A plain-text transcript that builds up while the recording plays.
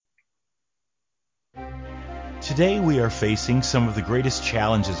Today we are facing some of the greatest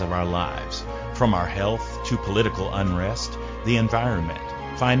challenges of our lives, from our health to political unrest, the environment,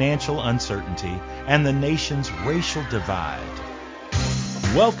 financial uncertainty, and the nation's racial divide.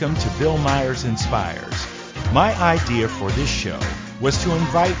 Welcome to Bill Myers Inspires. My idea for this show was to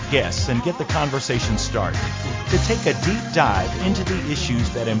invite guests and get the conversation started, to take a deep dive into the issues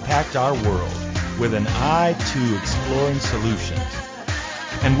that impact our world with an eye to exploring solutions.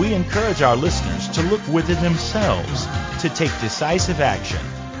 And we encourage our listeners to look within themselves to take decisive action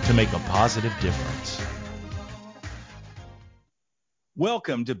to make a positive difference.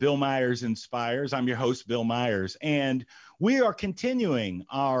 Welcome to Bill Myers Inspires. I'm your host, Bill Myers, and we are continuing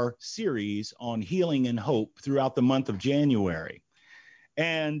our series on healing and hope throughout the month of January.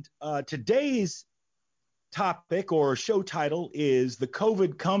 And today's topic or show title is The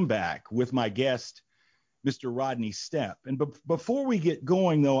COVID Comeback with my guest, Mr. Rodney Stepp. And before we get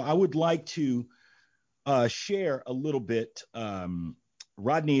going, though, I would like to share a little bit.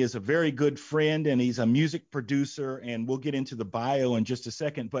 Rodney is a very good friend, and he's a music producer, and we'll get into the bio in just a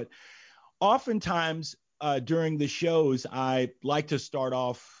second. But oftentimes during the shows, I like to start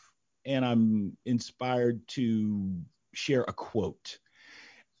off, and I'm inspired to share a quote.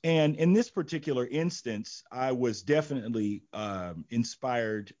 And in this particular instance, I was definitely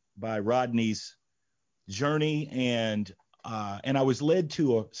inspired by Rodney's journey, and I was led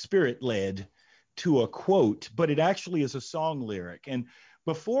to a quote, but it actually is a song lyric. And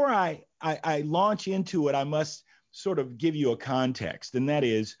before I launch into it, I must sort of give you a context, and that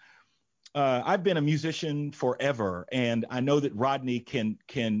is I've been a musician forever, and I know that Rodney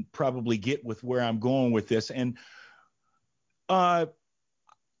can probably get with where I'm going with this. And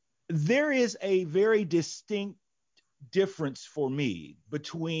there is a very distinct difference for me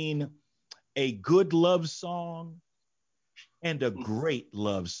between a good love song and a great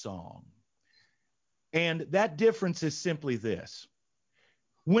love song. And that difference is simply this.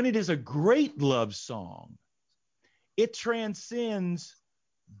 When it is a great love song, it transcends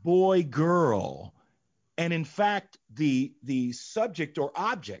boy, girl. And in fact, the subject or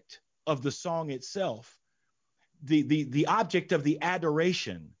object of the song itself, the object of the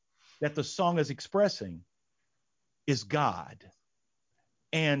adoration that the song is expressing is God.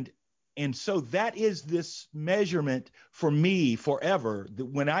 And so that is this measurement for me forever, that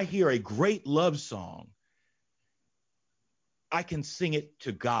when I hear a great love song, I can sing it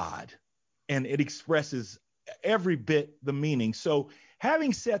to God, and it expresses every bit the meaning. So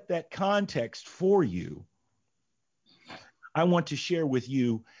having set that context for you, I want to share with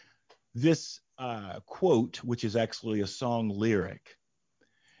you this quote, which is actually a song lyric.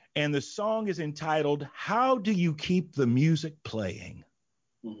 And the song is entitled, "How Do You Keep the Music Playing?"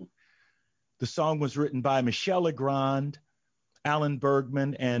 Mm-hmm. The song was written by Michel Legrand, Alan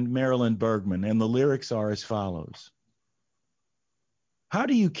Bergman, and Marilyn Bergman, and the lyrics are as follows. How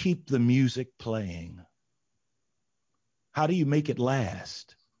do you keep the music playing? How do you make it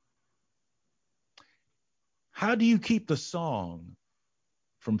last? How do you keep the song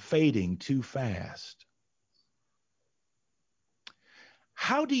from fading too fast?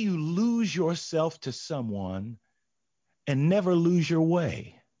 How do you lose yourself to someone and never lose your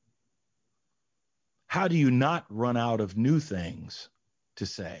way? How do you not run out of new things to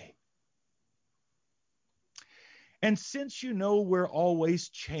say? And since you know we're always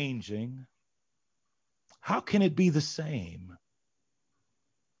changing, how can it be the same?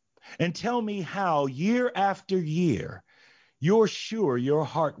 And tell me how, year after year, you're sure your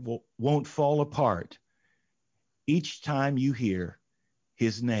heart won't fall apart each time you hear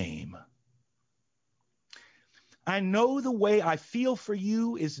his name. I know the way I feel for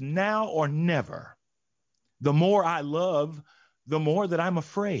you is now or never. The more I love, the more that I'm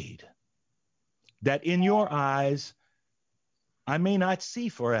afraid that in your eyes, I may not see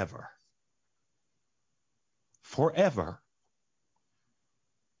forever. Forever.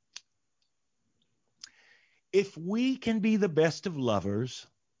 If we can be the best of lovers,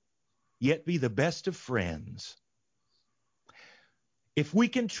 yet be the best of friends, if we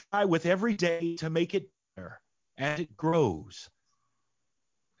can try with every day to make it better as it grows,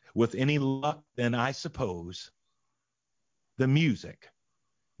 with any luck, then I suppose the music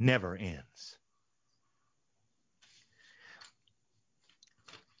never ends.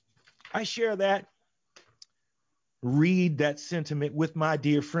 I share that, read that sentiment with my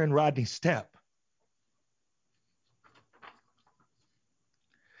dear friend Rodney Stepp.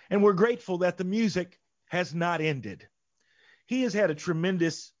 And we're grateful that the music has not ended. He has had a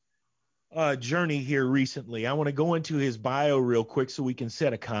tremendous journey here recently. I want to go into his bio real quick so we can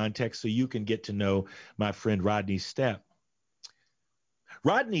set a context so you can get to know my friend Rodney Stepp.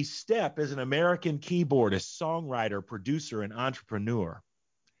 Rodney Stepp is an American keyboardist, songwriter, producer, and entrepreneur.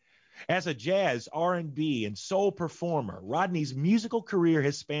 As a jazz, R&B, and soul performer, Rodney's musical career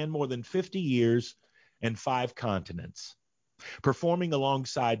has spanned more than 50 years and 5 continents, performing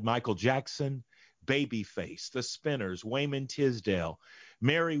alongside Michael Jackson, Babyface, The Spinners, Wayman Tisdale,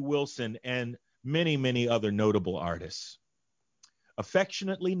 Mary Wilson, and many, many other notable artists.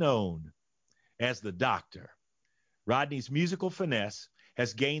 Affectionately known as the Doctor, Rodney's musical finesse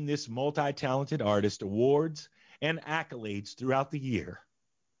has gained this multi-talented artist awards and accolades throughout the year.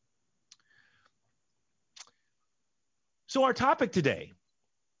 So our topic today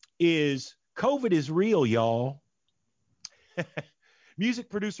is COVID is real, y'all. Music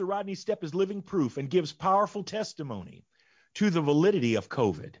producer Rodney Stepp is living proof and gives powerful testimony to the validity of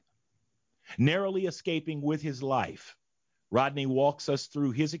COVID. Narrowly escaping with his life, Rodney walks us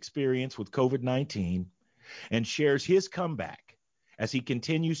through his experience with COVID-19 and shares his comeback as he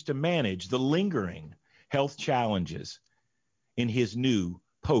continues to manage the lingering health challenges in his new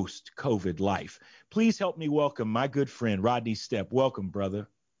post-COVID life. Please help me welcome my good friend, Rodney Stepp. Welcome, brother.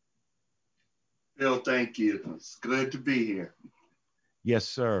 Bill, thank you. It's good to be here. Yes,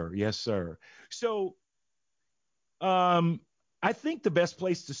 sir. Yes, sir. So I think the best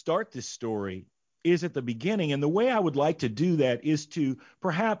place to start this story is at the beginning. And the way I would like to do that is to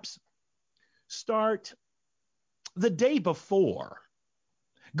perhaps start the day before.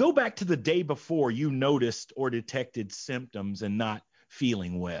 Go back to the day before you noticed or detected symptoms and not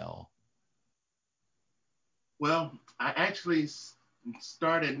feeling well. Well, I actually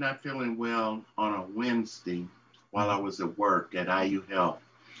started not feeling well on a Wednesday while I was at work at IU Health.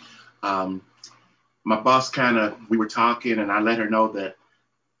 My boss we were talking and I let her know that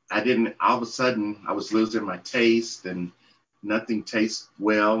all of a sudden I was losing my taste and nothing tastes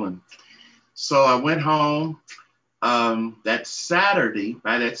well. And so I went home by that Saturday,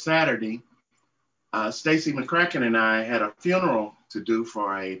 Stacy McCracken and I had a funeral to do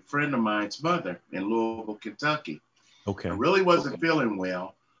for a friend of mine's mother in Louisville, Kentucky. Okay. I really wasn't feeling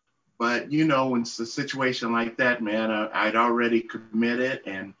well, but when it's a situation like that, man, I'd already committed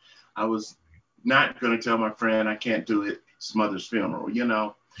and I was not going to tell my friend I can't do it. It's mother's funeral,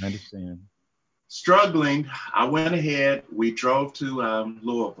 I understand. Struggling, I went ahead. We drove to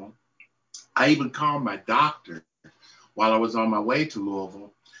Louisville. I even called my doctor while I was on my way to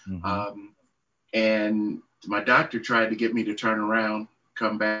Louisville. Mm-hmm. And my doctor tried to get me to turn around,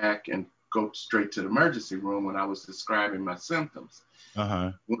 come back, and go straight to the emergency room when I was describing my symptoms.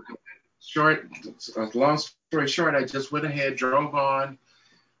 Uh-huh. Long story short, I just went ahead, drove on,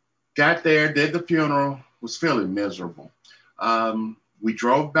 got there, did the funeral, was feeling miserable. We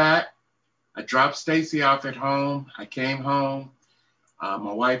drove back. I dropped Stacy off at home. I came home.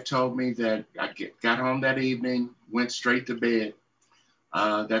 My wife told me that I got home that evening, went straight to bed.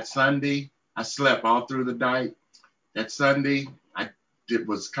 That Sunday, I slept all through the night. That Sunday,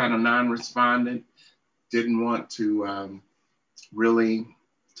 was kind of non-respondent, didn't want to really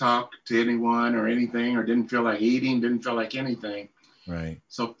talk to anyone or anything, or didn't feel like eating, didn't feel like anything. Right.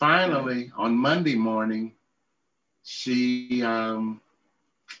 So finally, on Monday morning, she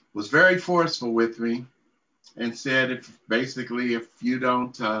was very forceful with me and said, if you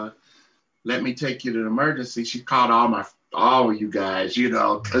don't let me take you to the emergency, she called all you guys,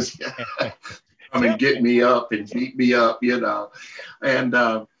 because come and get me up and beat me up, And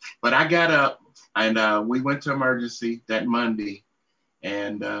but I got up and we went to emergency that Monday,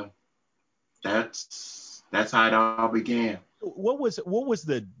 and that's how it all began. What was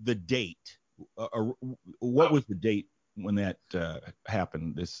the date? What was the date when that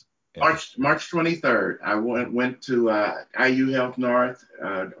happened? This March 23rd. I went to IU Health North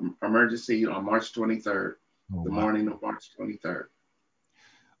emergency on March 23rd, morning of March 23rd.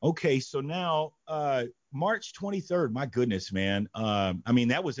 Okay, so now March 23rd, my goodness, man.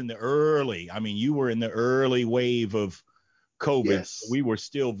 That was in the early, you were in the early wave of COVID. Yes. We were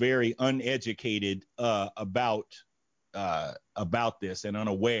still very uneducated about this and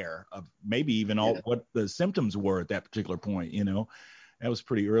unaware of maybe even what the symptoms were at that particular point. That was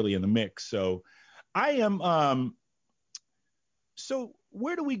pretty early in the mix. So I am, so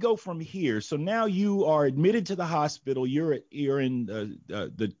where do we go from here? So now you are admitted to the hospital. You're in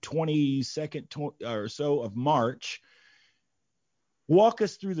the 22nd or so of March. Walk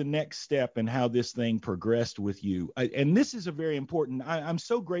us through the next step and how this thing progressed with you. And this is a very important, I'm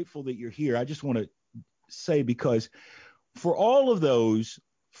so grateful that you're here. I just want to say, because for all of those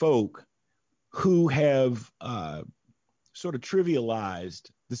folk who have sort of trivialized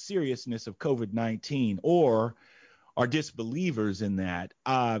the seriousness of COVID-19 or are disbelievers in that,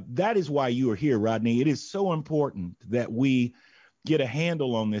 that is why you are here, Rodney. It is so important that we get a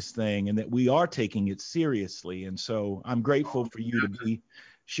handle on this thing and that we are taking it seriously. And so I'm grateful for you to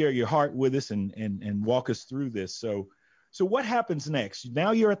share your heart with us and walk us through this. So what happens next?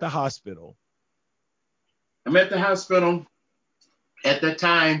 Now you're at the hospital. I'm at the hospital. At that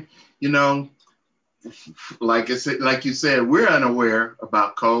time, like I said, like you said, we're unaware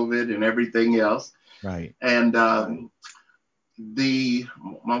about COVID and everything else. Right. And my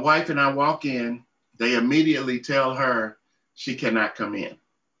wife and I walk in. They immediately tell her she cannot come in.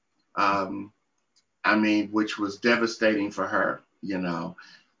 Which was devastating for her.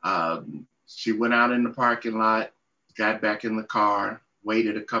 She went out in the parking lot, got back in the car,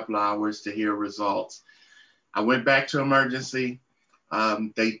 waited a couple hours to hear results. I went back to emergency.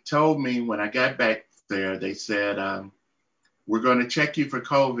 They told me when I got back there, they said, we're going to check you for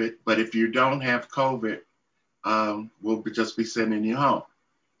COVID, but if you don't have COVID, we'll just be sending you home.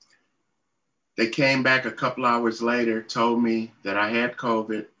 They came back a couple hours later, told me that I had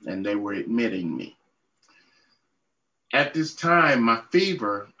COVID, and they were admitting me. At this time, my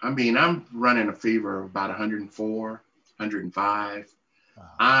fever, I'm running a fever of about 104, 105. Wow.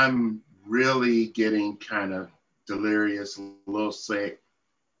 I'm really getting kind of delirious, a little sick,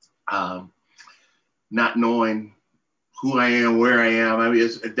 not knowing who I am, where I am.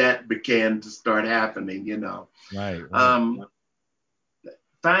 That began to start happening, Right.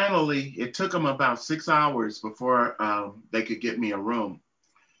 Finally, it took them about 6 hours before they could get me a room.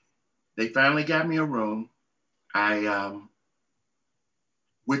 They finally got me a room.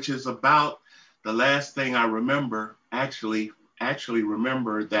 Which is about the last thing I remember, actually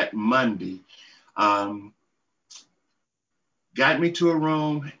remember that Monday. Got me to a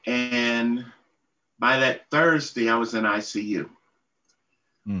room, and by that Thursday, I was in ICU.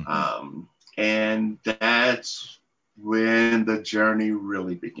 And that's when the journey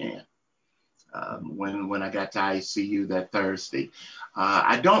really began. When I got to ICU that Thursday.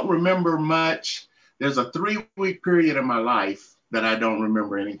 I don't remember much. There's a 3-week period in my life that I don't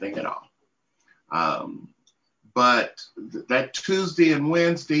remember anything at all. But that Tuesday and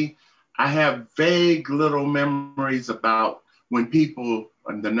Wednesday, I have vague little memories about when people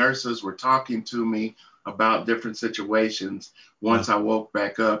and the nurses were talking to me about different situations once I woke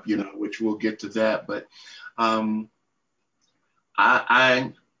back up, which we'll get to that. But I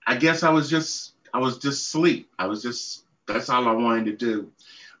guess I was just asleep. That's all I wanted to do.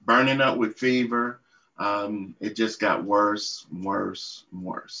 Burning up with fever. It just got worse and worse and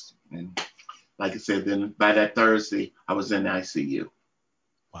worse. And like I said, then by that Thursday, I was in the ICU.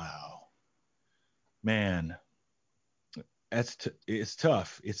 Wow. Man, it's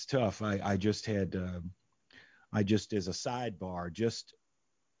tough. It's tough. I just had, as a sidebar, just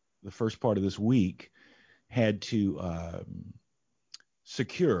the first part of this week, had to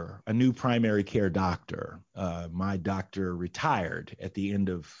secure a new primary care doctor. My doctor retired at the end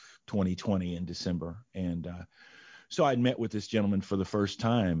of 2020 in December. And so I'd met with this gentleman for the first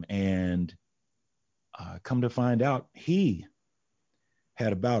time, and come to find out he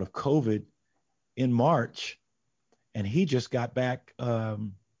had a bout of COVID in March, and he just got back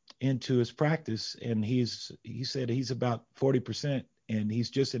into his practice, and he said he's about 40%, and he's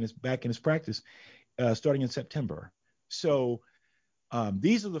just back in his practice starting in September. So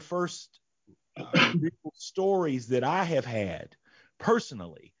these are the first stories that I have had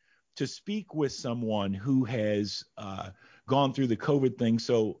personally to speak with someone who has gone through the COVID thing.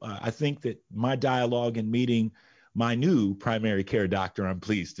 So I think that my dialogue and meeting my new primary care doctor, I'm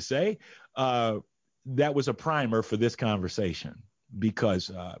pleased to say, that was a primer for this conversation,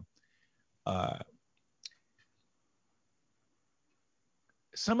 because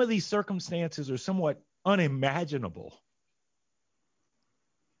some of these circumstances are somewhat unimaginable.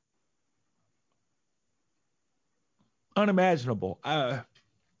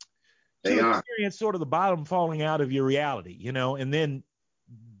 They are. Experience sort of the bottom falling out of your reality, and then,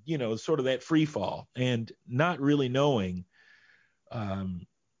 sort of that free fall, and not really knowing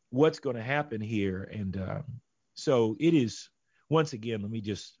what's going to happen here. And so it is, once again, let me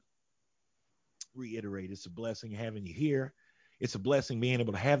just reiterate, it's a blessing having you here. It's a blessing being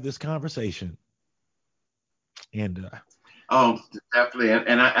able to have this conversation. And definitely.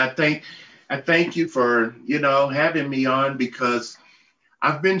 And I thank you for, having me on, because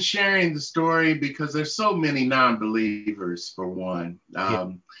I've been sharing the story because there's so many non-believers, for one.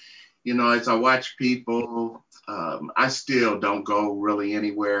 As I watch people, I still don't go really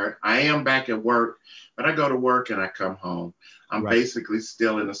anywhere. I am back at work, but I go to work and I come home. I'm basically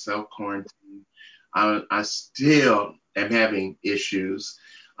still in a self-quarantine. I still am having issues.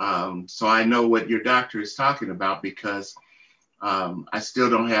 So I know what your doctor is talking about, because I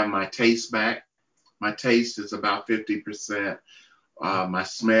still don't have my taste back. My taste is about 50%. My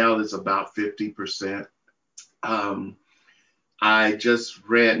smell is about 50%. I just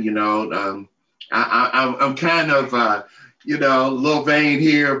read, I'm kind of, a little vain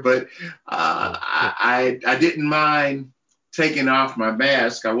here, but I didn't mind taking off my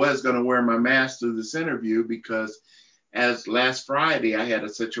mask. I was going to wear my mask through this interview because as last Friday, I had a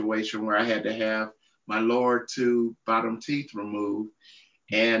situation where I had to have my lower two bottom teeth removed.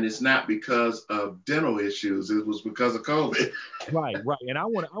 And it's not because of dental issues. It was because of COVID. Right. And I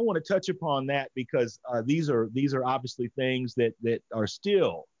want to touch upon that because these are obviously things that are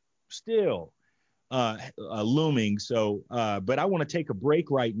still looming. So, but I want to take a break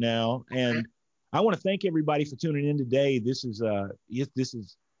right now, and I want to thank everybody for tuning in today. This is a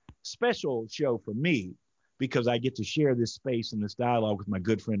special show for me because I get to share this space and this dialogue with my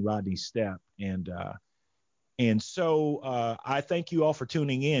good friend Rodney Stepp, and so I thank you all for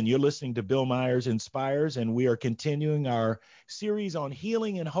tuning in. You're listening to Bill Myers Inspires, and we are continuing our series on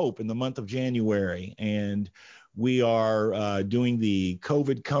healing and hope in the month of January. And we are doing the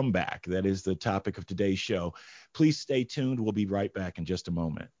COVID comeback. That is the topic of today's show. Please stay tuned. We'll be right back in just a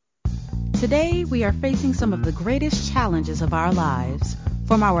moment. Today, we are facing some of the greatest challenges of our lives,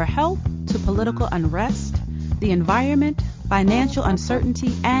 from our health to political unrest, the environment, financial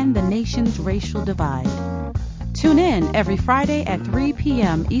uncertainty, and the nation's racial divide. Tune in every Friday at 3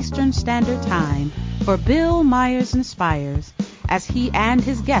 p.m. Eastern Standard Time for Bill Myers Inspires as he and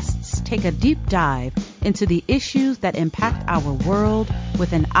his guests take a deep dive into the issues that impact our world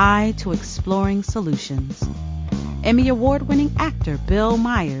with an eye to exploring solutions. Emmy Award-winning actor Bill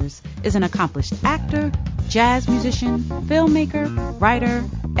Myers is an accomplished actor, jazz musician, filmmaker, writer,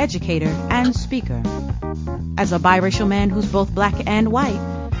 educator, and speaker. As a biracial man who's both black and white,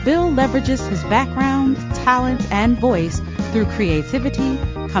 Bill leverages his background, talent, and voice through creativity,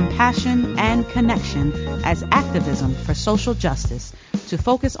 compassion, and connection as activism for social justice to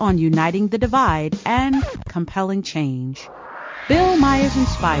focus on uniting the divide and compelling change. Bill Myers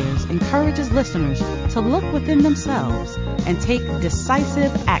Inspires encourages listeners to look within themselves and take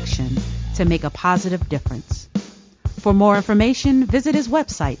decisive action to make a positive difference. For more information, visit his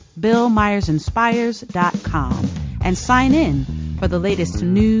website, BillMyersInspires.com, and sign in for the latest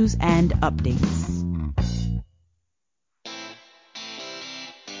news and updates.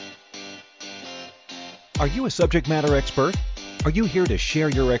 Are you a subject matter expert? Are you here to share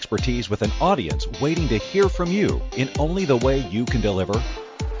your expertise with an audience waiting to hear from you in only the way you can deliver?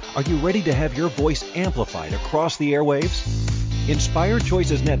 Are you ready to have your voice amplified across the airwaves? Inspired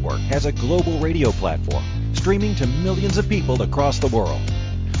Choices Network has a global radio platform streaming to millions of people across the world.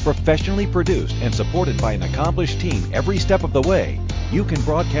 Professionally produced and supported by an accomplished team every step of the way, you can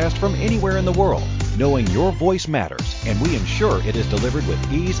broadcast from anywhere in the world, knowing your voice matters, and we ensure it is delivered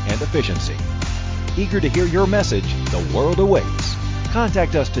with ease and efficiency. Eager to hear your message, the world awaits.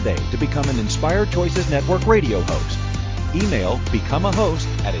 Contact us today to become an Inspired Choices Network radio host. Email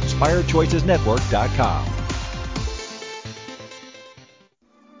becomeahost@inspiredchoicesnetwork.com.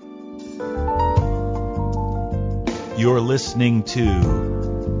 You're listening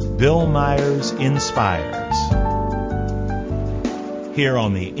to Bill Myers Inspires here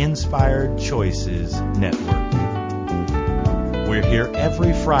on the Inspired Choices Network. We're here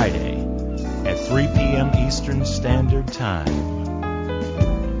every Friday at 3 p.m. Eastern Standard Time.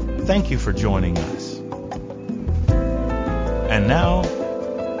 Thank you for joining us. And now,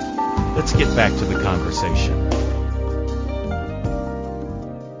 let's get back to the conversation.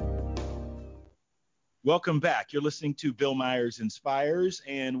 Welcome back. You're listening to Bill Myers Inspires,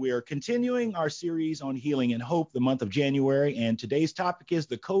 and we are continuing our series on healing and hope the month of January. And today's topic is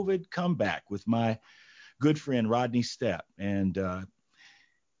the COVID comeback with my good friend Rodney Stepp. And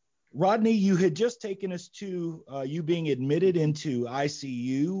Rodney, you had just taken us to you being admitted into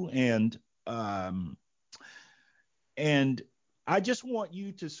ICU, and I just want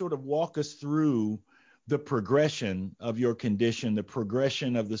you to sort of walk us through the progression of your condition, the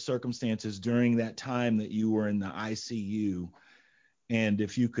progression of the circumstances during that time that you were in the ICU. And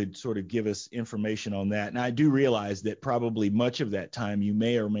if you could sort of give us information on that. And I do realize that probably much of that time you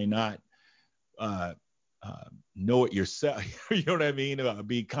may or may not know it yourself, you know what I mean?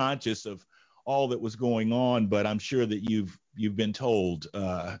 Be conscious of all that was going on, but I'm sure that you've been told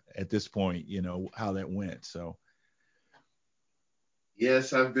at this point, you know, how that went. So.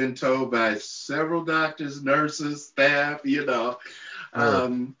 Yes, I've been told by several doctors, nurses, staff, which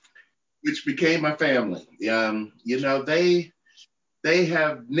became my family. They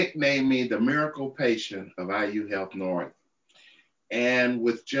have nicknamed me the miracle patient of IU Health North. And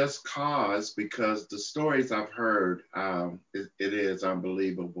with just cause, because the stories I've heard, it is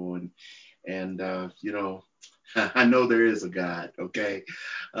unbelievable. And I know there is a God, okay?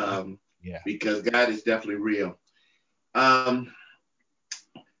 Yeah. Because God is definitely real. Um,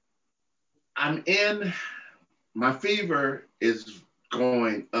 I'm in, my fever is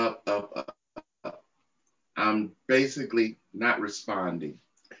going up, up, up. I'm basically not responding.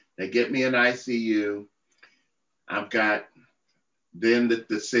 They get me in ICU. I've got, then the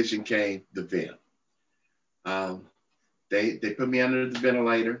decision came, the vent. Um, they put me under the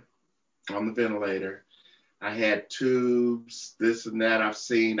ventilator, on the ventilator. I had tubes, this and that. I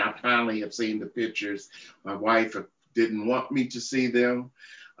finally have seen the pictures. My wife didn't want me to see them.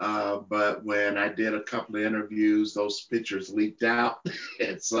 But when I did a couple of interviews, those pictures leaked out.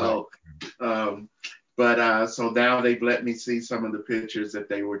 And so, so now they've let me see some of the pictures that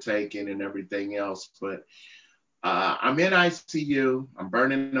they were taking and everything else. But I'm in ICU. I'm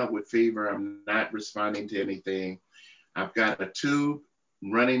burning up with fever. I'm not responding to anything. I've got a tube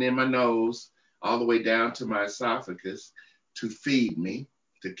running in my nose all the way down to my esophagus to feed me,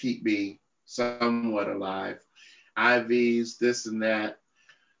 to keep me somewhat alive. IVs, this and that.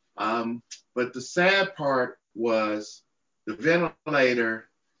 But the sad part was the ventilator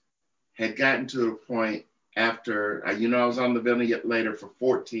had gotten to the point after, I was on the ventilator for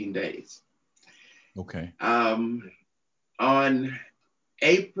 14 days. Okay. On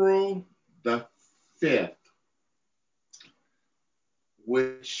April the 5th,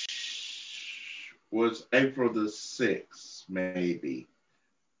 which was April the 6th, maybe,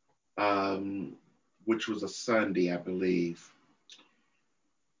 which was a Sunday, I believe.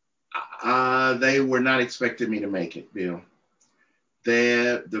 They were not expecting me to make it, Bill.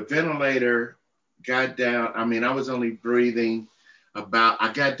 The ventilator got down. I mean, I was only breathing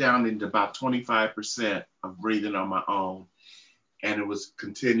I got down into about 25% of breathing on my own, and it was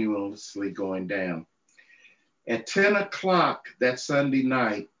continuously going down. At 10 o'clock that Sunday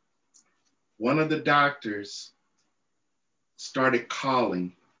night, one of the doctors started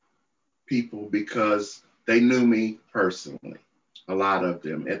calling people because they knew me personally, a lot of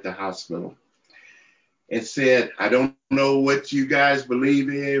them at the hospital, and said, I don't know what you guys believe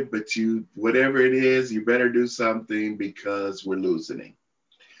in, but whatever it is, you better do something because we're losing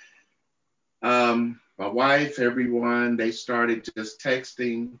him. My wife, everyone, they started just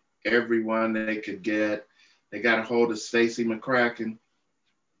texting everyone they could get. They got a hold of Stacy McCracken.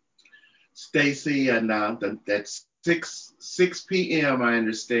 Stacy, and that's 6 p.m., I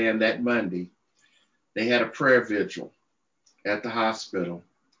understand, that Monday, they had a prayer vigil at the hospital.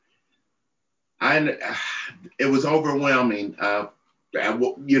 It was overwhelming,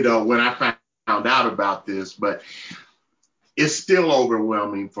 when I found out about this, but it's still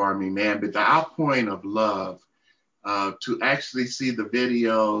overwhelming for me, man. But the outpouring of love, to actually see the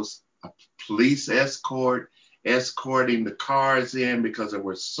videos, a police escorting the cars in, because there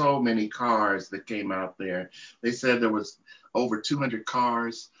were so many cars that came out there. They said there was over 200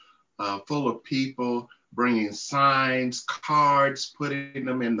 cars full of people bringing signs, cards, putting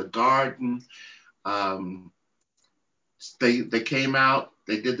them in the garden. They came out,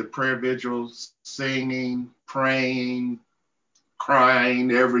 they did the prayer vigils, singing, praying,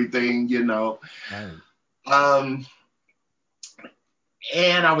 crying, everything, Right.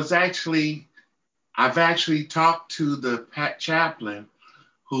 And I've actually talked to the chaplain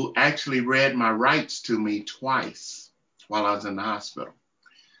who actually read my rights to me twice while I was in the hospital.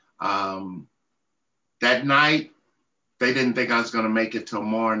 That night, they didn't think I was going to make it till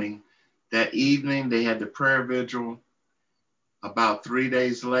morning. That evening, they had the prayer vigil. About 3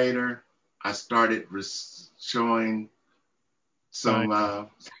 days later, I started showing some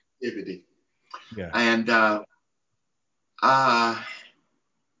activity. Yeah. And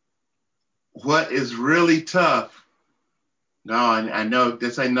what is really tough, no, I know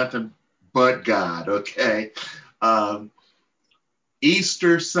this ain't nothing but God, okay?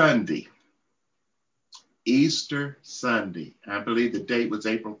 Easter Sunday, I believe the date was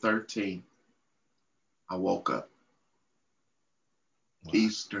April 13th, I woke up. Wow.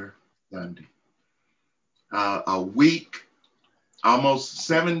 Easter Sunday. A week, almost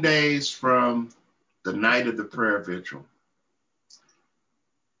 7 days from the night of the prayer vigil,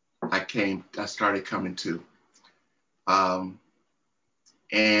 I started coming to.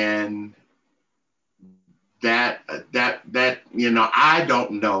 And that, I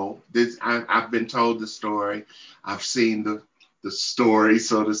don't know this. I've been told the story. I've seen the story,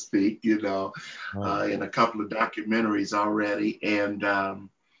 so to speak, in a couple of documentaries already. And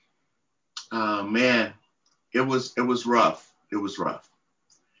man, it was rough. It was rough.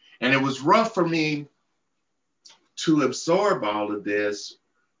 And it was rough for me to absorb all of this.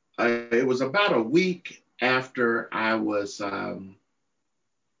 It was about a week after I was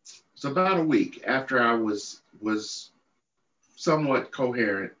was about a week after I was somewhat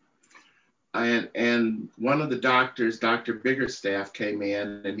coherent. And one of the doctors, Dr. Biggerstaff, came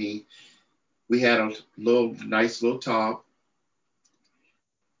in, and we had a nice little talk.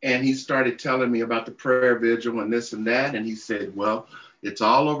 And he started telling me about the prayer vigil and this and that. And he said, well, it's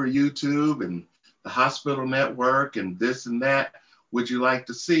all over YouTube and the hospital network and this and that. Would you like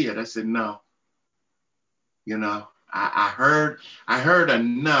to see it? I said, no. You know, I heard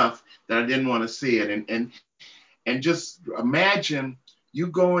enough that I didn't want to see it. And just imagine you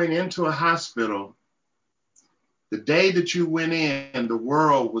going into a hospital. The day that you went in, the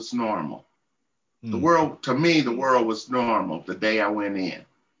world was normal. The world, to me, the world was normal the day I went in.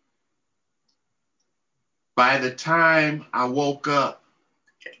 By the time I woke up,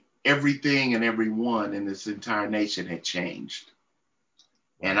 everything and everyone in this entire nation had changed.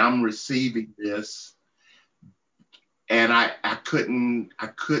 And I'm receiving this, and I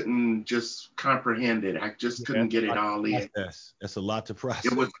couldn't just comprehend it. I just couldn't get it all in. That's a lot to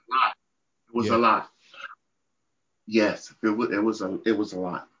process. It was a lot. It was a lot. Yes, it was a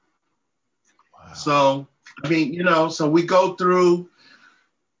lot. Wow. So, I mean, you know, so we go through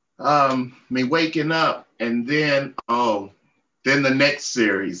me waking up, and then then the next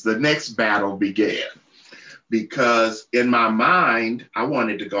series, the next battle began, because in my mind I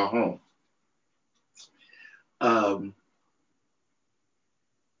wanted to go home.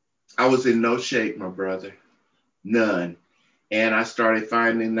 I was in no shape, my brother, none, and I started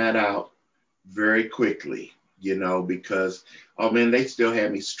finding that out very quickly, you know, because they still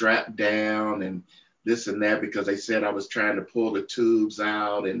had me strapped down and this and that, because they said I was trying to pull the tubes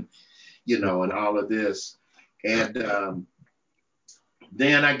out and, you know, and all of this. And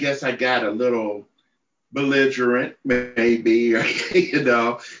then I guess I got a little belligerent, maybe, or, you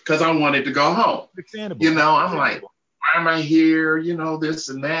know, because I wanted to go home. You know, I'm like, why am I here? You know, this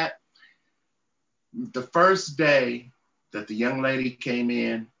and that. The first day that the young lady came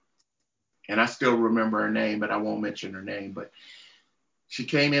in, and I still remember her name, but I won't mention her name, but she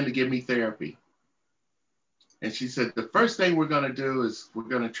came in to give me therapy. And she said, the first thing we're going to do is we're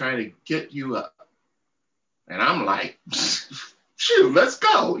going to try to get you up. And I'm like, shoot, let's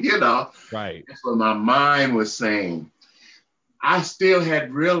go, you know. Right. That's what my mind was saying. I still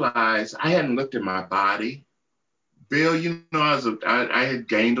had realized I hadn't looked at my body. Bill, you know, I had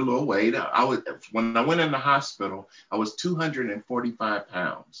gained a little weight. When I went in the hospital, I was 245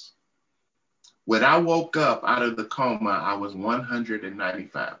 pounds. When I woke up out of the coma, I was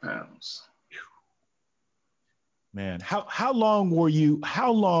 195 pounds. Man, how long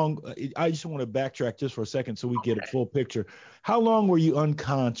I just want to backtrack just for a second so we get a full picture. How long were you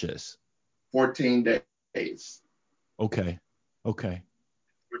unconscious? 14 days. Okay. 14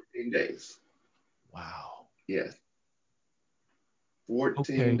 days. Wow. Yes.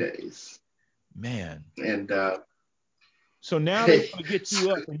 14 days. Man. And so now they're going to get you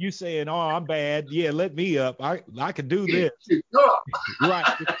up, and you saying, "Oh, I'm bad. Yeah, let me up. I can do this." Right.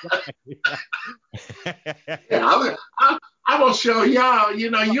 Yeah, I'm gonna show y'all. You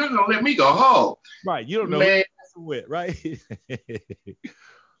know, you're gonna let me go home. Right. You don't know what with, right?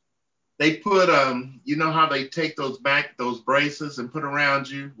 They put you know how they take those braces and put around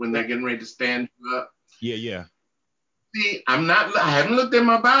you when they're getting ready to stand you up. Yeah. See, I haven't looked at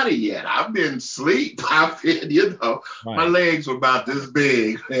my body yet. I've been asleep. You know, right. My legs were about this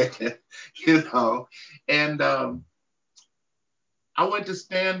big, you know, and I went to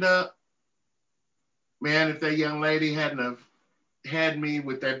stand up. Man, if that young lady hadn't have had me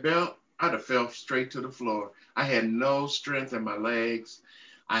with that belt, I'd have fell straight to the floor. I had no strength in my legs.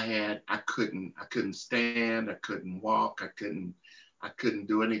 I couldn't stand. I couldn't walk. I couldn't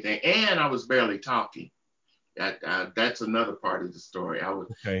do anything. And I was barely talking. That's another part of the story. I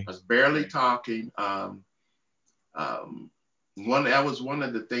was barely talking. That was one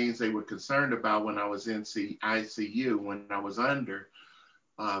of the things they were concerned about when I was in ICU. When I was under,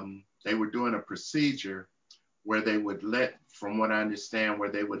 they were doing a procedure where they would from what I understand, where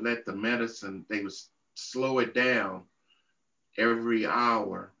they would let the medicine, they would slow it down every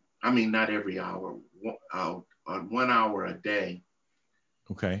hour. I mean, not every hour, 1 hour a day.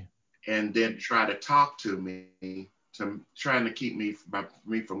 Okay. And then try to talk to me, trying to keep me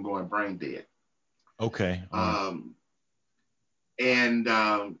from going brain dead. Okay. And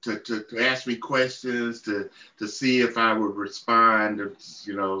to ask me questions, to see if I would respond, or,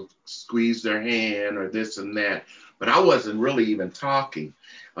 you know, squeeze their hand or this and that. But I wasn't really even talking.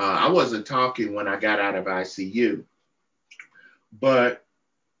 I wasn't talking when I got out of ICU. But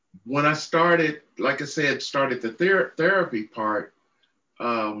when I started, like I said, the therapy part,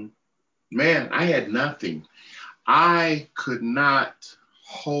 man, I had nothing. I could not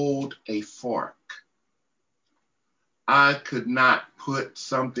hold a fork. I could not put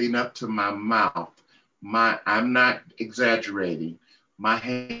something up to my mouth. I'm not exaggerating. My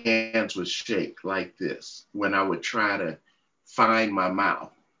hands would shake like this when I would try to find my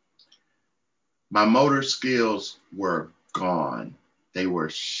mouth. My motor skills were gone. They were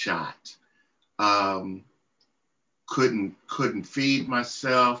shot. Um, couldn't feed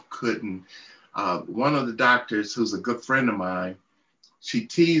myself. Couldn't. One of the doctors, who's a good friend of mine, she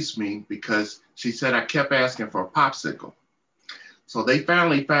teased me because she said I kept asking for a popsicle. So they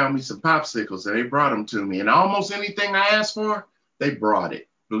finally found me some popsicles and they brought them to me. And almost anything I asked for, they brought it.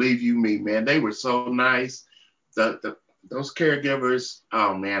 Believe you me, man, they were so nice. Those caregivers,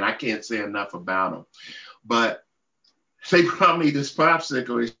 oh man, I can't say enough about them. But they brought me this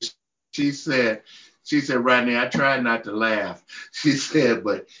popsicle. And she said, Rodney, I tried not to laugh. She said,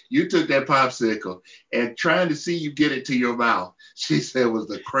 but you took that popsicle and trying to see you get it to your mouth, she said, was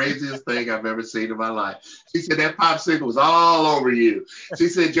the craziest thing I've ever seen in my life. She said, that popsicle was all over you. She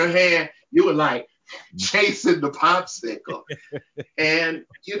said, your hand, you were like chasing the popsicle. And,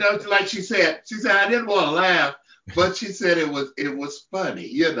 like she said, I didn't want to laugh, but she said it was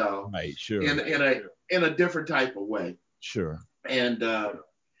funny, Right, sure. In a different type of way. Sure. And,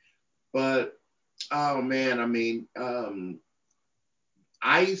 but, oh man, I mean,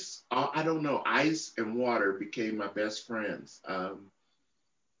 ice, I don't know, ice and water became my best friends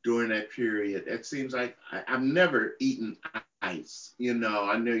during that period. It seems like I've never eaten ice. I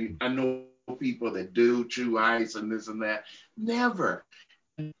know people that do chew ice and this and that. Never.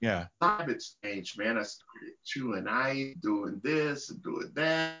 Yeah. Habits changed, man. I started chewing ice, doing this and doing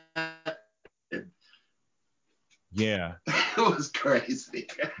that. And yeah. It was crazy.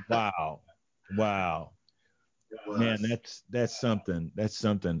 Wow. Man, that's something. That's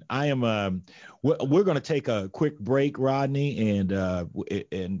something. I am. We're going to take a quick break, Rodney, and I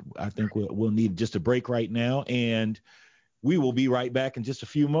think we'll need just a break right now, and we will be right back in just a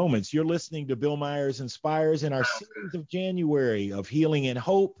few moments. You're listening to Bill Myers Inspires in our series of January of Healing and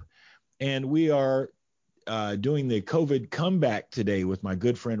Hope, and we are doing the COVID comeback today with my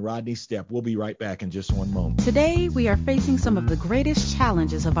good friend Rodney Stepp. We'll be right back in just one moment. Today, we are facing some of the greatest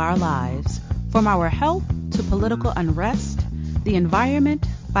challenges of our lives, from our health to political unrest, the environment,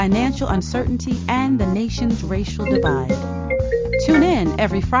 financial uncertainty, and the nation's racial divide. Tune in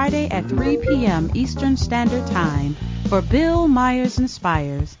every Friday at 3 p.m. Eastern Standard Time for Bill Myers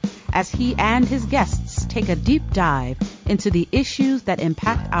Inspires, as he and his guests take a deep dive into the issues that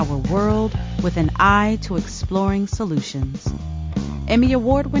impact our world with an eye to exploring solutions. Emmy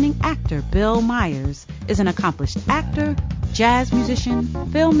Award-winning actor Bill Myers is an accomplished actor, jazz musician,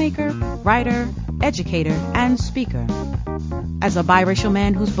 filmmaker, writer, educator, and speaker. As a biracial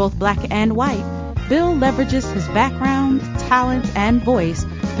man who's both black and white, Bill leverages his background, talent, and voice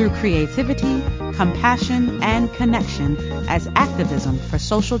through creativity, compassion, and connection as activism for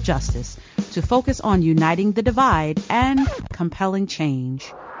social justice to focus on uniting the divide and compelling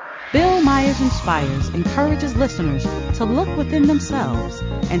change. Bill Myers Inspires encourages listeners to look within themselves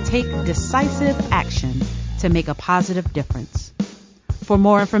and take decisive action to make a positive difference. For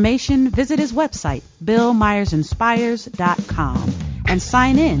more information, visit his website, BillMyersInspires.com, and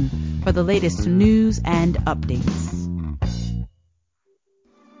sign in for the latest news and updates.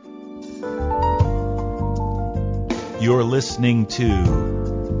 You're listening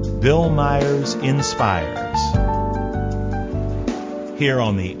to Bill Myers Inspires here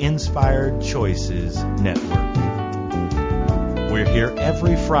on the Inspired Choices Network. We're here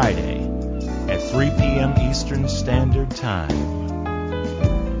every Friday at 3 p.m. Eastern Standard Time.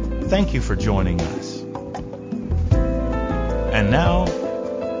 Thank you for joining us. And now,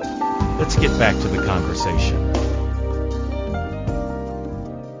 let's get back to the conversation.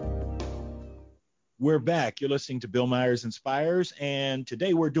 We're back. You're listening to Bill Myers Inspires, and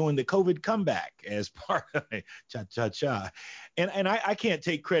today we're doing the COVID comeback as part of cha-cha-cha. And I can't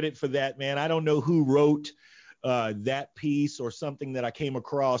take credit for that, man. I don't know who wrote that piece or something that I came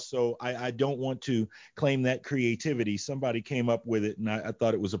across, so I don't want to claim that creativity. Somebody came up with it, and I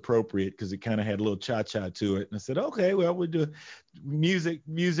thought it was appropriate because it kind of had a little cha-cha to it. And I said, okay, well, we'll do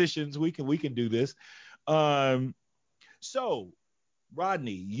musicians. We can do this. So,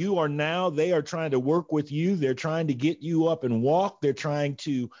 Rodney, they are trying to work with you. They're trying to get you up and walk. They're trying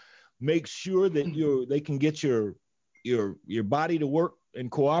to make sure that they can get your body to work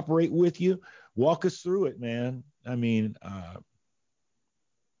and cooperate with you. Walk us through it, man. I mean,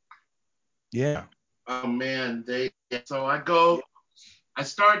 yeah. Oh man, I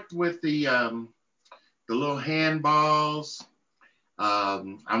start with the little handballs.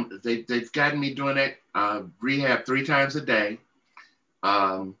 They've gotten me doing that rehab 3 times a day.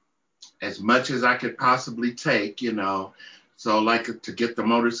 as much as I could possibly take, So like to get the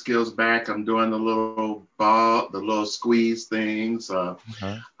motor skills back, I'm doing the little squeeze things.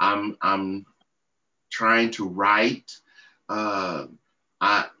 I'm trying to write.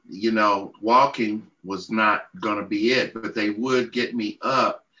 Walking was not going to be it, but they would get me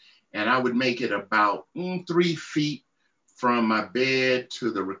up, and I would make it about 3 feet from my bed to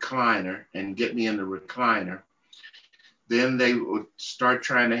the recliner and get me in the recliner. Then they would start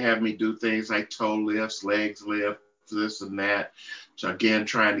trying to have me do things like toe lifts, legs lifts, this and that. So again,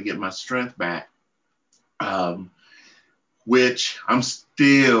 trying to get my strength back, which I'm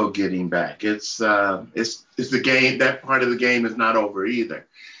still getting back. It's the game. That part of the game is not over either.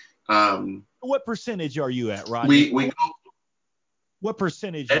 What percentage are you at, Rodney? What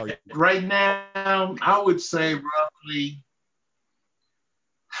percentage are you at? Right now, I would say roughly,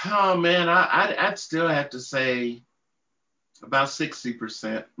 oh man, I'd still have to say about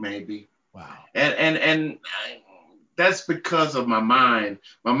 60% maybe. Wow. And that's because of my mind.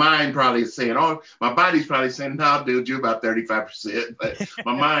 My mind probably is saying, my body's probably saying, no, dude, you're about 35%. But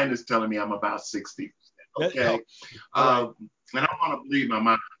my mind is telling me I'm about 60%. Okay. Right. And I want to believe my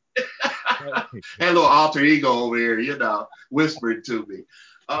mind. Had a little alter ego over here, whispered to me.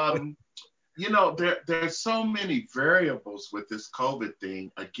 There's so many variables with this COVID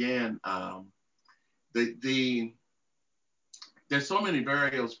thing. Again, there's so many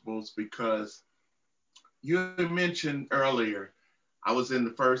variables because you mentioned earlier, I was in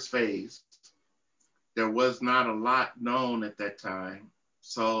the first phase. There was not a lot known at that time.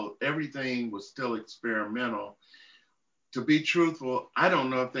 So everything was still experimental. To be truthful, I don't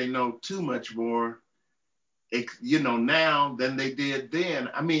know if they know too much more, now than they did then.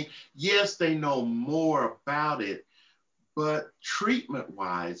 I mean, yes, they know more about it, but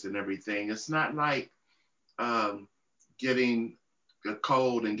treatment-wise and everything, it's not like getting a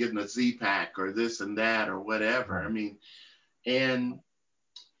cold and getting a Z-Pack or this and that or whatever. I mean, and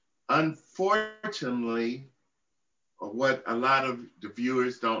unfortunately, what a lot of the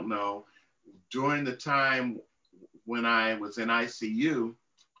viewers don't know, during the time when I was in ICU,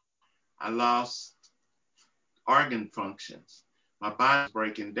 I lost organ functions. My body was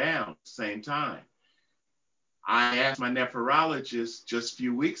breaking down at the same time. I asked my nephrologist just a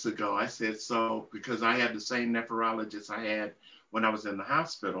few weeks ago, I said, so, because I had the same nephrologist I had when I was in the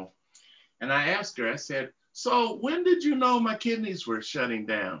hospital. And I asked her, I said, so when did you know my kidneys were shutting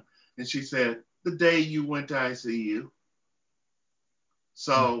down? And she said, the day you went to ICU.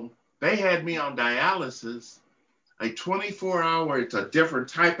 So they had me on dialysis, a 24-hour, it's a different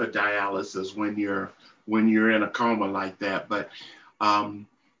type of dialysis when you're in a coma like that. But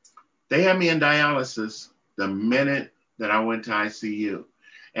they had me in dialysis the minute that I went to ICU.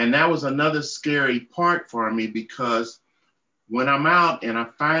 And that was another scary part for me because when I'm out and I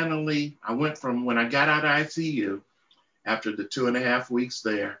went from when I got out of ICU after the 2.5 weeks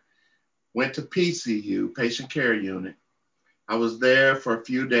there, went to PCU, patient care unit. I was there for a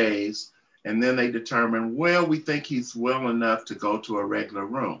few days, and then they determined, well, we think he's well enough to go to a regular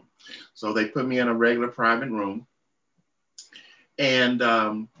room. So they put me in a regular private room. And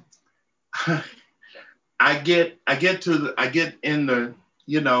I get into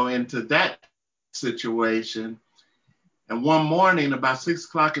that situation. And one morning, about 6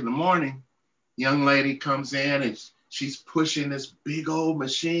 o'clock in the morning, young lady comes in and she's pushing this big old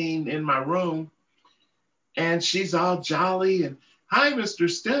machine in my room. And she's all jolly and, hi, Mr.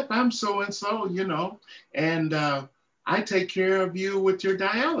 Stepp, I'm so-and-so, and I take care of you with your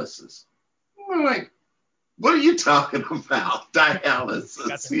dialysis. I'm like, what are you talking about?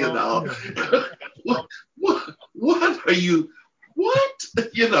 Dialysis, what are you, what?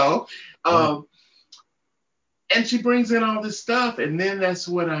 And she brings in all this stuff. And then that's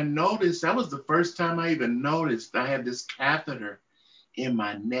what I noticed. That was the first time I even noticed I had this catheter in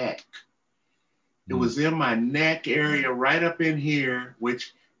my neck. It was in my neck area, right up in here,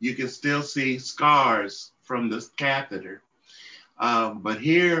 which you can still see scars from this catheter. But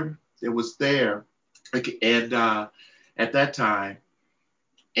here, it was there, and at that time.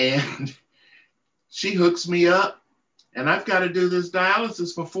 And she hooks me up, and I've got to do this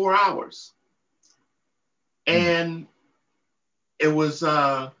dialysis for 4 hours. And it was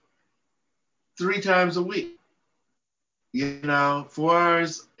 3 times a week. 4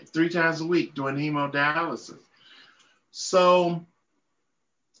 hours, 3 times a week doing hemodialysis. So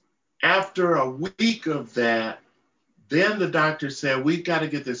after a week of that, then the doctor said, we've got to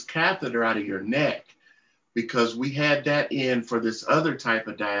get this catheter out of your neck because we had that in for this other type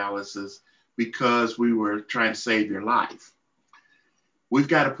of dialysis because we were trying to save your life. We've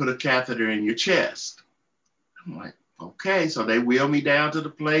got to put a catheter in your chest. I'm like, Okay, so they wheel me down to the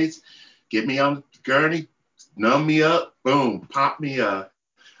place, get me on the gurney, numb me up, boom, pop me a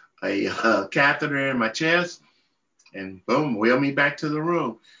catheter in my chest, and boom, wheel me back to the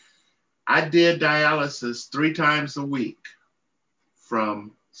room. I did dialysis 3 times a week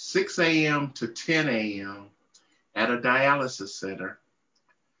from 6 a.m. to 10 a.m. at a dialysis center.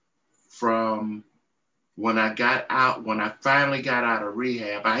 From when I finally got out of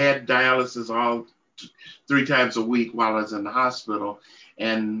rehab, I had dialysis all 3 times a week while I was in the hospital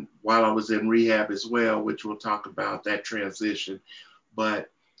and while I was in rehab as well, which we'll talk about that transition. But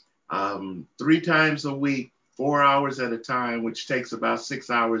 3 times a week, 4 hours at a time, which takes about 6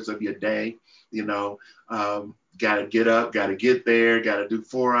 hours of your day, got to get up, got to get there, got to do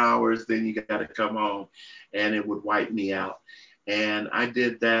 4 hours, then you got to come home, and it would wipe me out. And I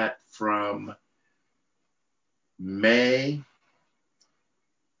did that from May,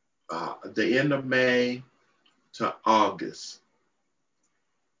 the end of May to August.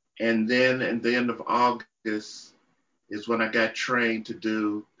 And then at the end of August is when I got trained to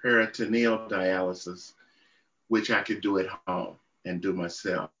do peritoneal dialysis, which I could do at home and do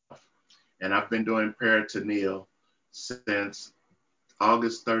myself. And I've been doing peritoneal since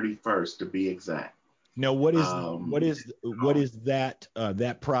August 31st, to be exact. Now, what is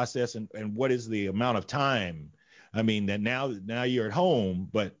that process, and what is the amount of time? I mean, that now you're at home,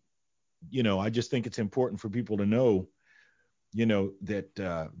 but I just think it's important for people to know,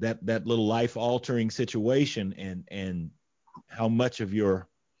 that little life altering situation and how much of your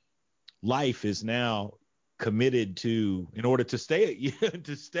life is now committed to, in order to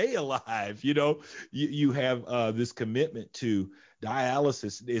stay alive. You have this commitment to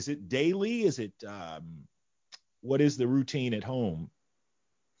dialysis. Is it daily? Is it what is the routine at home?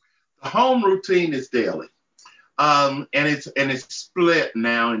 The home routine is daily. And it's split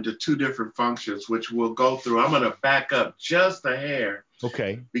now into 2 different functions, which we'll go through. I'm going to back up just a hair.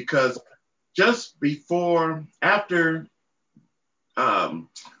 Okay. Because just after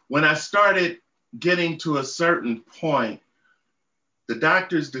when I started getting to a certain point, the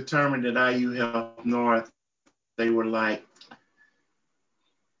doctors determined at IU Health North, they were like,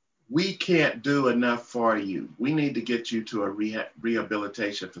 we can't do enough for you. We need to get you to a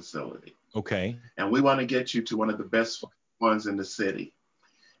rehabilitation facility. Okay. And we want to get you to one of the best ones in the city.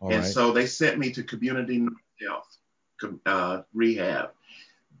 All and right. So they sent me to Community Health Rehab.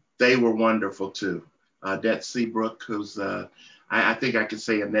 They were wonderful too. Det Seabrook, who's I think I can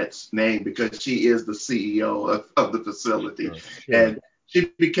say Annette's name because she is the CEO of the facility. Sure. And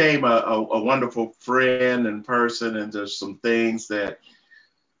she became a wonderful friend and person. And there's some things that,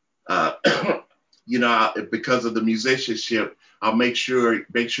 because of the musicianship, I'll make sure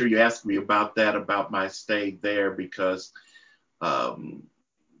you ask me about that, about my stay there, because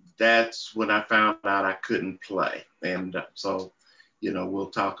that's when I found out I couldn't play. And so, we'll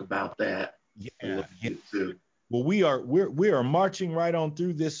talk about that. Yeah. Too. Well, we are marching right on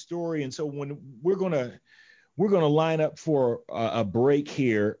through this story, and so when we're gonna line up for a break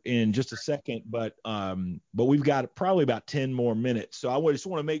here in just a second, but we've got probably about 10 more minutes, so I just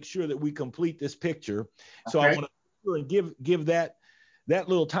want to make sure that we complete this picture. So okay. I want to give that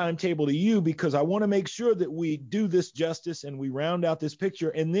little timetable to you, because I want to make sure that we do this justice and we round out this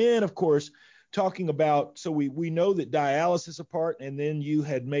picture, and then of course talking about, so we know that dialysis apart, and then you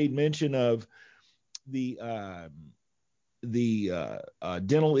had made mention of the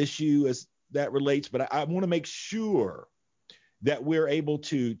dental issue as that relates, but I want to make sure that we're able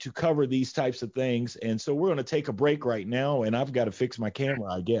to cover these types of things. And so we're going to take a break right now, and I've got to fix my camera,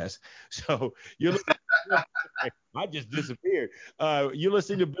 I guess. So you're I just disappeared. You're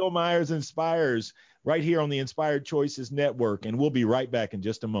listening to Bill Myers Inspires right here on the Inspired Choices Network, and we'll be right back in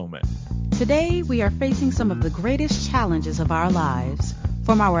just a moment. Today, we are facing some of the greatest challenges of our lives,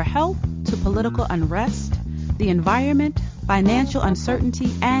 from our health to political unrest, the environment, financial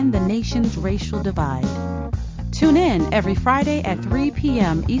uncertainty, and the nation's racial divide. Tune in every Friday at 3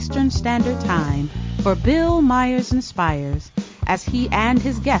 p.m. Eastern Standard Time for Bill Myers Inspires, as he and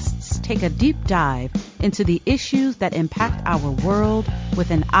his guests take a deep dive into the issues that impact our world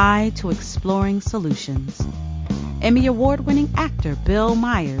with an eye to exploring solutions. Emmy Award-winning actor Bill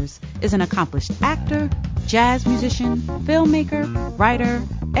Myers is an accomplished actor, jazz musician, filmmaker, writer,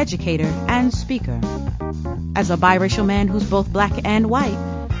 educator, and speaker. As a biracial man who's both black and white,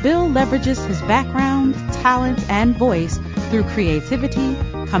 Bill leverages his background, talent, and voice through creativity,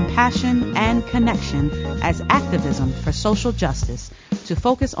 compassion, and connection as activism for social justice to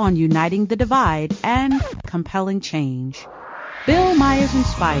focus on uniting the divide and compelling change. Bill Myers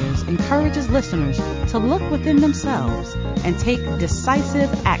Inspires encourages listeners to look within themselves and take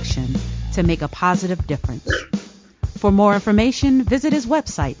decisive action to make a positive difference. For more information, visit his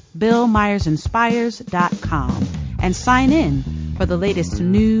website, BillMyersInspires.com, and sign in for the latest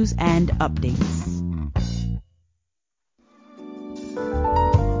news and updates.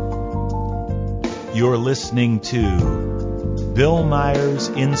 You're listening to Bill Myers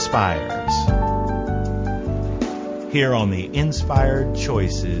Inspires here on the Inspired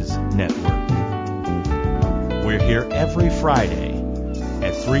Choices Network. We're here every Friday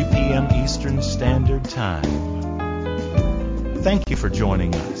at 3 p.m. Eastern Standard Time. Thank you for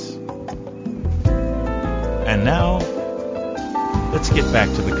joining us. And now, let's get back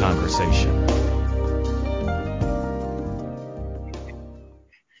to the conversation.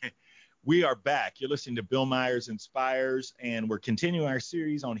 We are back. You're listening to Bill Myers Inspires, and we're continuing our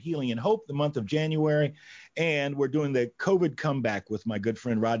series on healing and hope, the month of January. And we're doing the COVID comeback with my good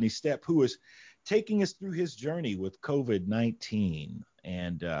friend Rodney Stepp, who is taking us through his journey with COVID-19.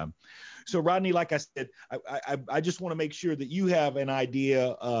 And so, Rodney, like I said, I just want to make sure that you have an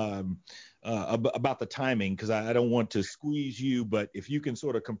idea about the timing, because I don't want to squeeze you, but if you can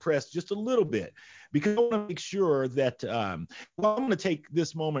sort of compress just a little bit, because I want to make sure that, I'm going to take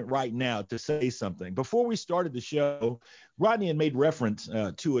this moment right now to say something. Before we started the show, Rodney had made reference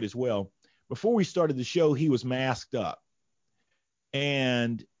to it as well. Before we started the show, he was masked up.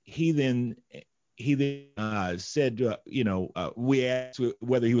 And he then said, we asked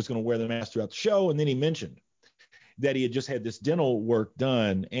whether he was going to wear the mask throughout the show. And then he mentioned that he had just had this dental work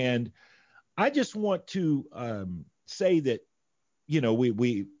done. And I just want to say that,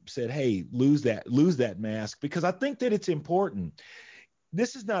 we said, hey, lose that mask, because I think that it's important.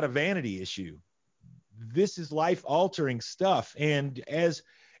 This is not a vanity issue. This is life altering stuff. And as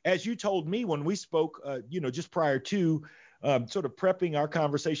you told me when we spoke, just prior to sort of prepping our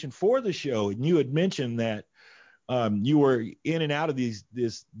conversation for the show, and you had mentioned that you were in and out of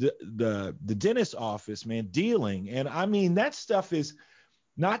the dentist office, man, dealing. And I mean, that stuff is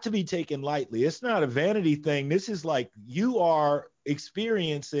not to be taken lightly. It's not a vanity thing. This is like you are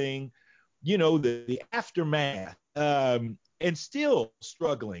experiencing, the aftermath, and still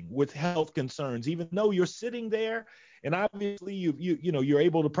struggling with health concerns, even though you're sitting there. And obviously you're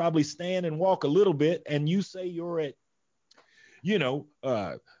able to probably stand and walk a little bit, and you say you're at,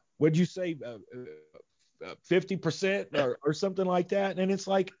 what'd you say, 50% or something like that. And it's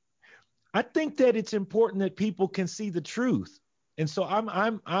like, I think that it's important that people can see the truth. And so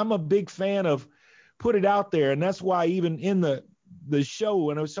I'm a big fan of put it out there. And that's why even in the show,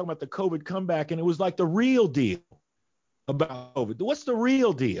 when I was talking about the COVID comeback, and it was like the real deal about COVID. What's the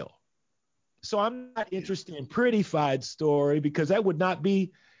real deal? So I'm not interested in prettified story, because that would not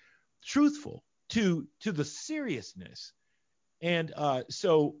be truthful to the seriousness. And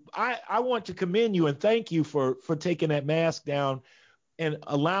so I want to commend you and thank you for taking that mask down and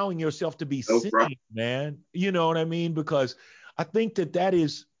allowing yourself to be seen, man. You know what I mean? Because I think that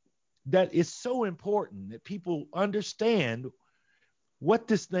is so important that people understand what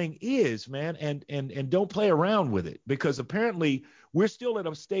this thing is, man, and don't play around with it, because apparently we're still at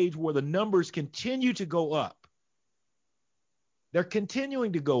a stage where the numbers continue to go up. They're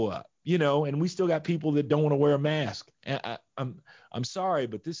continuing to go up, and we still got people that don't want to wear a mask. I'm sorry,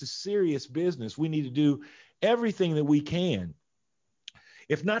 but this is serious business. We need to do everything that we can,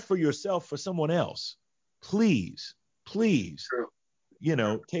 if not for yourself, for someone else. Please, True.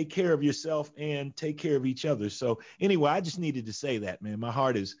 take care of yourself and take care of each other. So anyway, I just needed to say that, man. My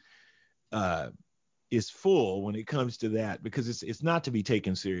heart is full when it comes to that, because it's not to be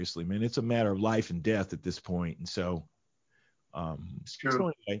taken seriously, man. It's a matter of life and death at this point. And so, It's true.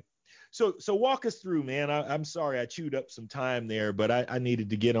 so anyway, so walk us through, man. I'm sorry I chewed up some time there, but I needed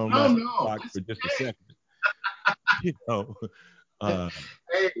to get on my clock for just a second.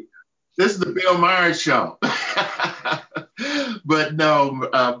 Hey, this is the Bill Myers Show. But no,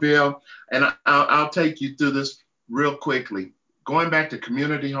 Bill, and I'll take you through this real quickly. Going back to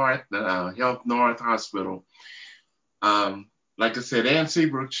Community Health North Hospital, like I said, Ann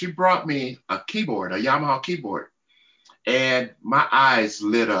Seabrook, she brought me a keyboard, a Yamaha keyboard, and my eyes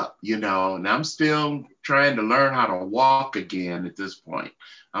lit up, and I'm still trying to learn how to walk again at this point.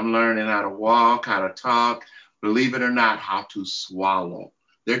 I'm learning how to walk, how to talk, believe it or not, how to swallow.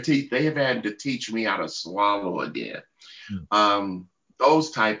 They have had to teach me how to swallow again. Those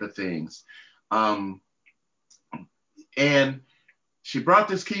type of things. And she brought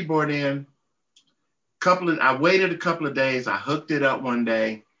this keyboard in. I waited a couple of days. I hooked it up one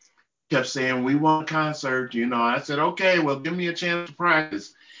day. Kept saying, we want a concert. I said, okay, well, give me a chance to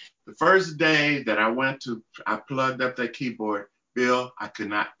practice. The first day that I plugged up that keyboard, Bill, I could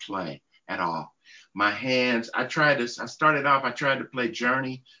not play at all. My hands, I tried to play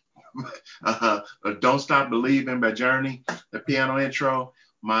Journey Don't Stop Believing by Journey, the piano intro,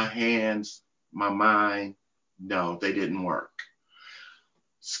 my hands, my mind, no, they didn't work.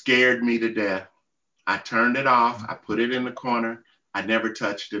 Scared me to death. I turned it off. I put it in the corner. I never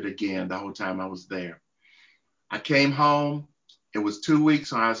touched it again the whole time I was there. I came home. It was 2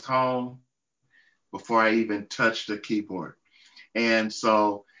 weeks when I was home before I even touched the keyboard. And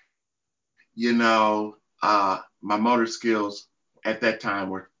so, my motor skills at that time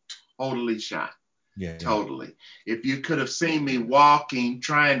were totally shot. Yeah. Totally. If you could have seen me walking,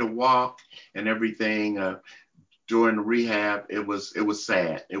 trying to walk and everything during the rehab, it was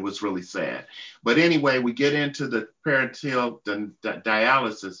sad. It was really sad. But anyway, we get into the peritoneal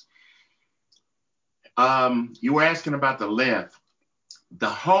dialysis. You were asking about the length. The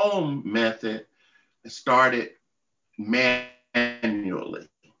home method started manually.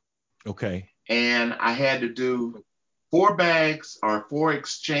 Okay. And I had to do 4 bags or 4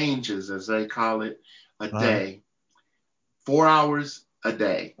 exchanges, as they call it, a day, 4 hours a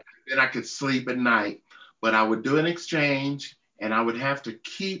day. Then I could sleep at night, but I would do an exchange and I would have to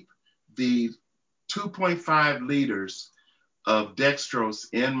keep the 2.5 liters of dextrose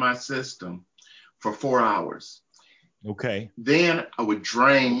in my system for 4 hours. Okay. Then I would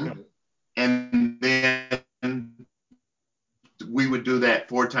drain, and then we would do that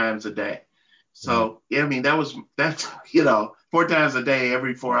 4 times a day. So, I mean, that's 4 times a day,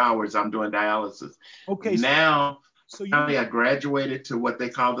 every 4 hours, I'm doing dialysis. Okay. Now, I graduated to what they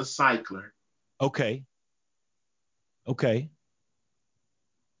call the cycler. Okay.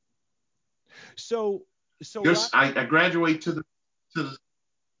 So I graduate to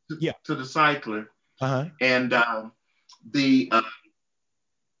the cycler. And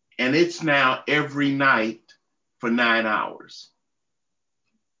and it's now every night for 9 hours,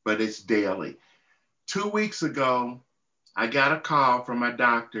 but it's daily. 2 weeks ago, I got a call from my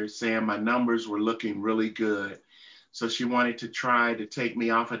doctor saying my numbers were looking really good. So she wanted to try to take me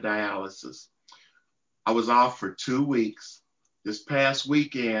off of dialysis. I was off for 2 weeks. This past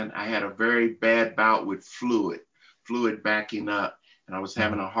weekend, I had a very bad bout with fluid backing up, and I was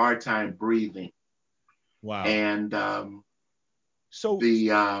having a hard time breathing. Wow. And so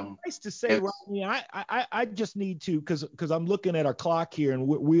nice to say, Rodney, I just need to, because I'm looking at our clock here, and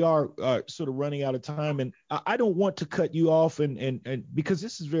we are sort of running out of time, and I don't want to cut you off, and because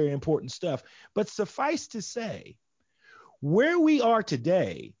this is very important stuff. But suffice to say, where we are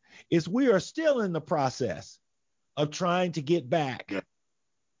today is we are still in the process of trying to get back. Yeah.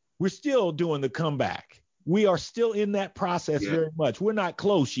 We're still doing the comeback. We are still in that process very much. We're not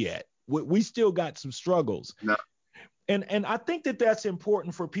close yet. We still got some struggles. No. And I think that that's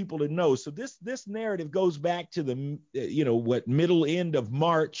important for people to know. So this narrative goes back to the middle end of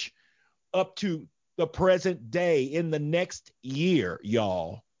March up to the present day in the next year,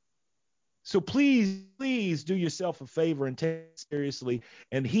 y'all. So please do yourself a favor and take it seriously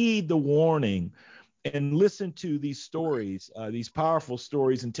and heed the warning and listen to these stories, these powerful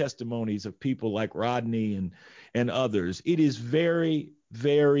stories and testimonies of people like Rodney and others. It is very,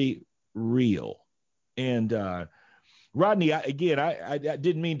 very real. And Rodney, I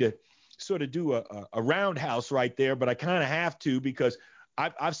didn't mean to sort of do a roundhouse right there, but I kind of have to because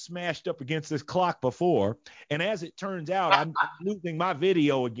I've smashed up against this clock before. And as it turns out, I'm losing my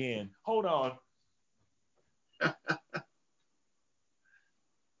video again. Hold on.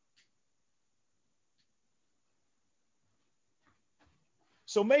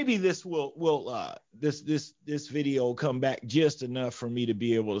 So maybe this this video will come back just enough for me to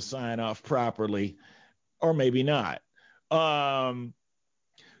be able to sign off properly, or maybe not. So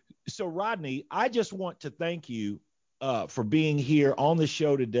Rodney, I just want to thank you for being here on the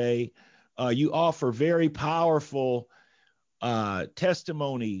show today. You offer very powerful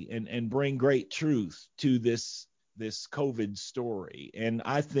testimony and bring great truth to this COVID story. And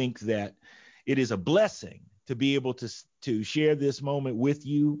I think that it is a blessing to be able to share this moment with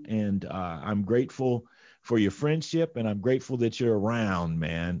you. And I'm grateful for your friendship, and I'm grateful that you're around,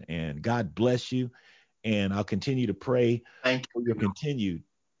 man. And God bless you. And I'll continue to pray for your continued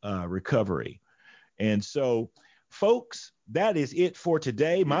recovery. And so, folks, that is it for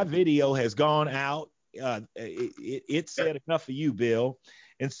today. My video has gone out. It said enough for you, Bill.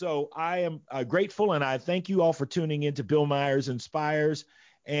 And so I am grateful, and I thank you all for tuning in to Bill Myers Inspires.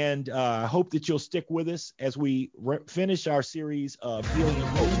 And I hope that you'll stick with us as we finish our series of Healing and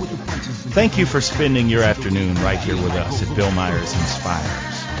Hope. Thank you for spending your afternoon right here with us at Bill Myers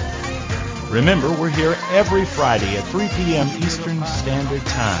Inspires. Remember, we're here every Friday at 3 p.m. Eastern Standard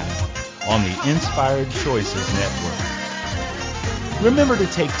Time on the Inspired Choices Network. Remember to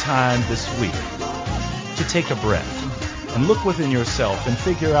take time this week to take a breath and look within yourself and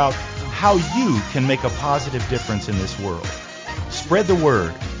figure out how you can make a positive difference in this world. Spread the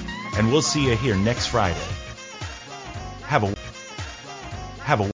word, and we'll see you here next Friday. Have a